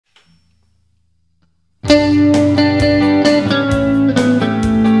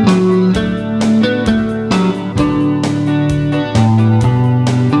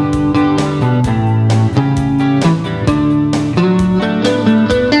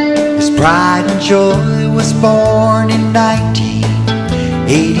Pride and Joy was born in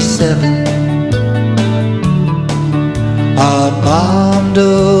 1987. A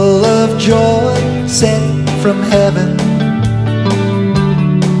bundle of joy sent from heaven.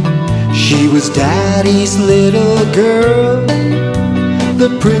 She was Daddy's little girl,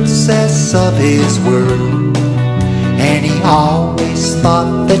 the princess of his world, and he always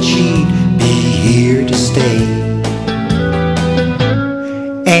thought that she'd be here to stay.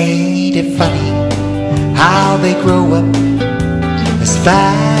 Ain't it funny how they grow up as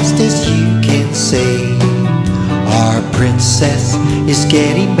fast as you can say? Our princess is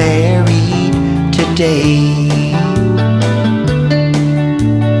getting married today.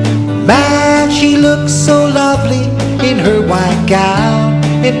 Man, she looks so lovely in her white gown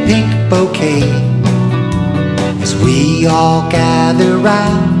and pink bouquet, as we all gather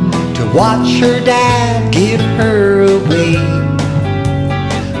round to watch her dad give her away.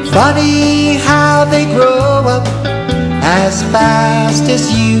 Funny how they grow up as fast as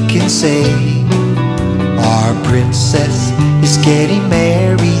you can say. Our princess is getting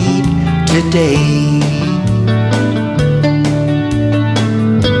married today.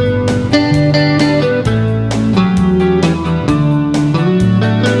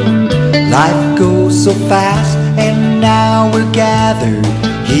 Life goes so fast, and now we're gathered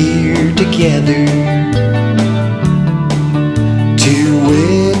here together to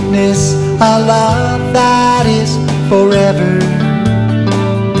witness a love that is forever.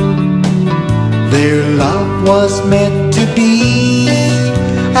 Their love was meant to be,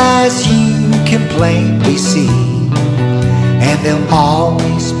 as you can plainly see, and they'll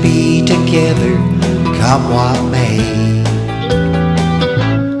always be together, come what may.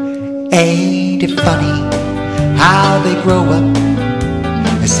 Ain't it funny how they grow up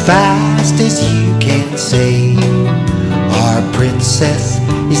as fast as you can say? Our princess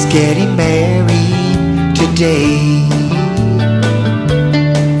is getting married today.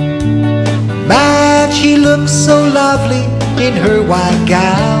 Man, she looks so lovely in her white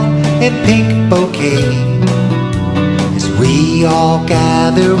gown and pink bouquet, as we all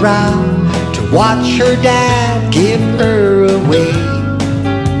gather round to watch her dad give her away.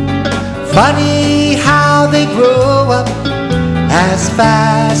 Funny how they grow up as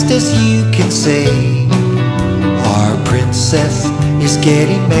fast as you can say. Our princess is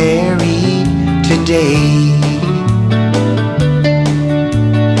getting married today.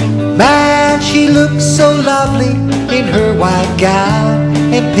 Man, she looks so lovely in her white gown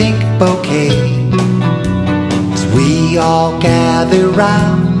and pink bouquet, as we all gather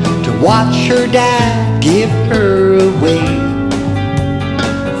round to watch her dad give her away.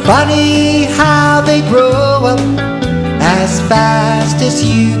 Funny how they grow up as fast as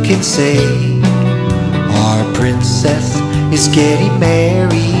you can say. Our princess is getting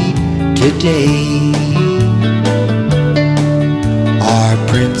married today. Our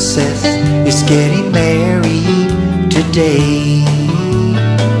princess is getting married today.